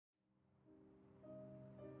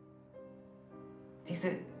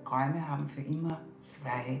Diese Räume haben für immer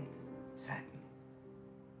zwei Seiten.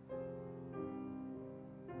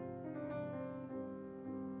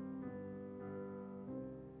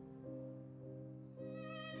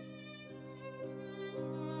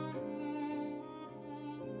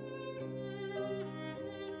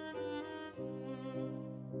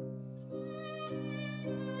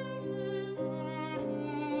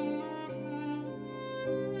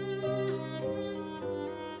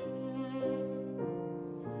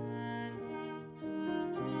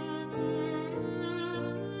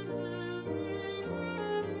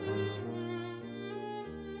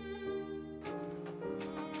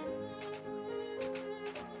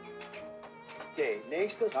 Okay,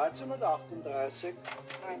 nächstes 1938.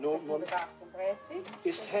 1938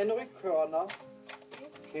 ist Henry Koerner,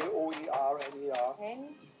 K-O-E-R-N-E-R,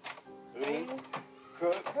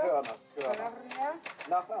 Koerner,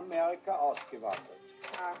 nach Amerika ausgewandert.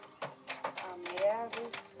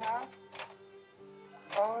 Amerika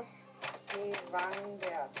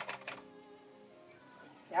ausgewandert.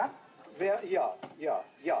 Ja? Wer, ja.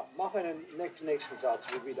 Mach einen nächsten Satz,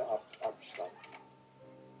 wie wieder Abstand.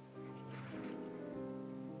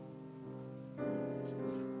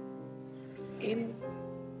 In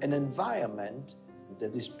an environment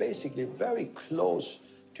that is basically very close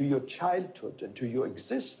to your childhood and to your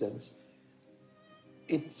existence,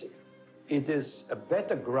 it is a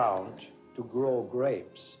better ground to grow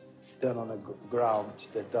grapes than on a ground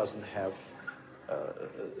that doesn't have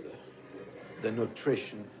the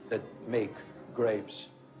nutrition that make grapes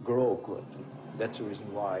grow good. That's the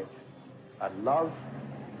reason why I love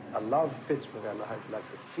Pittsburgh. I like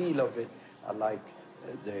the feel of it. I like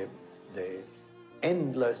the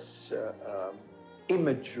endless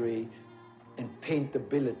imagery and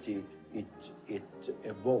paintability it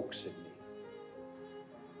evokes in me.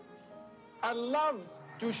 I love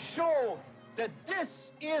to show that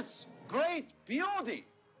this is great beauty.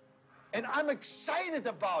 And I'm excited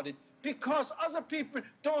about it because other people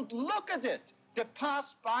don't look at it. They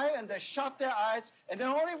pass by and they shut their eyes and they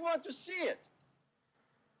only want to see it.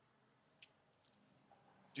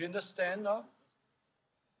 Do you understand now?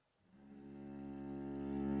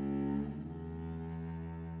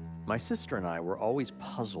 My sister and I were always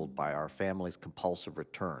puzzled by our family's compulsive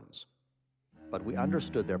returns, but we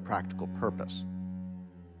understood their practical purpose.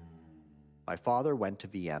 My father went to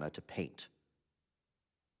Vienna to paint.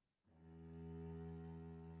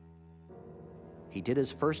 He did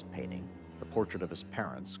his first painting, the portrait of his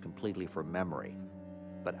parents, completely from memory,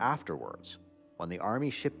 but afterwards, when the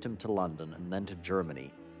army shipped him to London and then to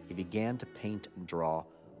Germany, he began to paint and draw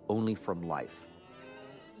only from life.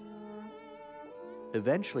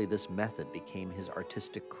 Eventually, this method became his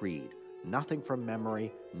artistic creed. Nothing from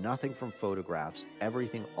memory, nothing from photographs,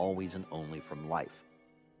 everything always and only from life.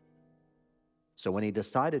 So when he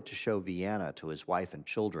decided to show Vienna to his wife and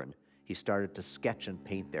children, he started to sketch and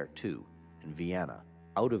paint there too, in Vienna,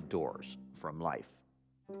 out of doors, from life.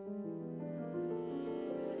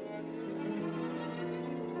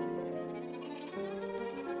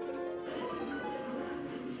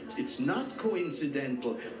 It's not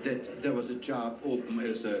coincidental that there was a job open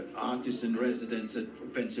as an artist in residence at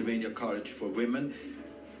Pennsylvania College for Women.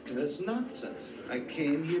 That's nonsense. I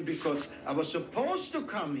came here because I was supposed to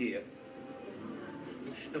come here.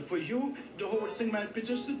 Now for you, the whole thing might be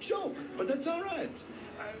just a joke, but that's all right.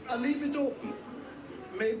 I'll leave it open.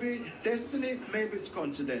 Maybe destiny, maybe it's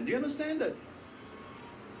coincidental. Do you understand that?